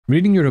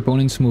Reading your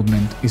opponent's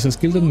movement is a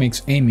skill that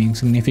makes aiming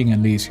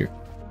significantly easier.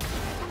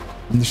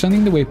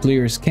 Understanding the way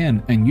players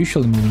can and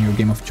usually move in your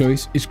game of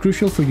choice is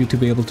crucial for you to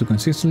be able to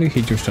consistently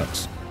hit your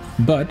shots.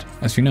 But,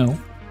 as you know,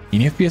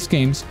 in FPS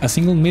games, a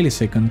single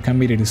millisecond can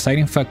be the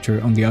deciding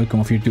factor on the outcome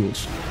of your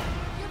duels.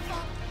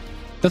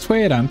 That's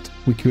why at Amped,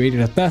 we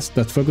created a task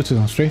that focuses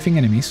on strafing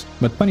enemies,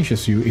 but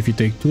punishes you if you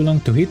take too long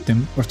to hit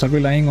them or start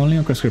relying only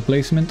on crosshair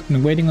placement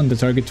and waiting on the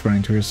target to run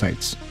into your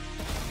sights.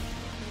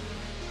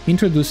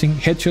 Introducing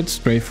Headshot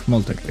Strafe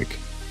Multi-Click.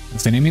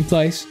 As the name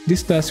implies,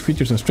 this task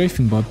features a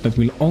strafing bot that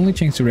will only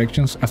change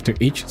directions after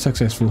each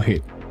successful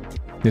hit.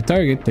 The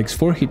target takes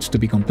 4 hits to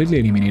be completely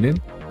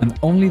eliminated, and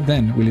only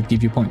then will it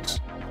give you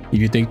points. If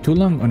you take too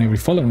long on every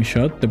following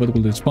shot, the bot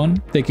will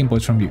respawn, taking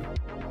points from you.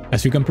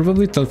 As you can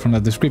probably tell from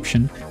that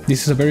description,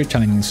 this is a very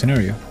challenging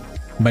scenario,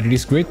 but it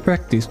is great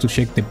practice to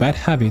shake the bad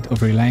habit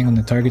of relying on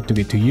the target to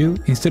get to you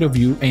instead of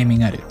you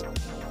aiming at it.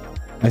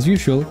 As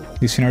usual,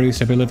 this scenario is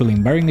available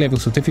in varying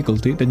levels of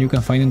difficulty that you can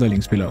find in the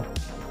links below.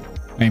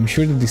 I am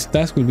sure that this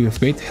task will be of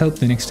great help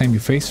the next time you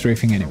face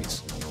strafing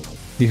enemies.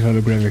 This is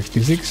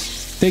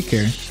Holographer56, take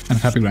care and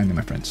happy grinding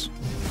my friends.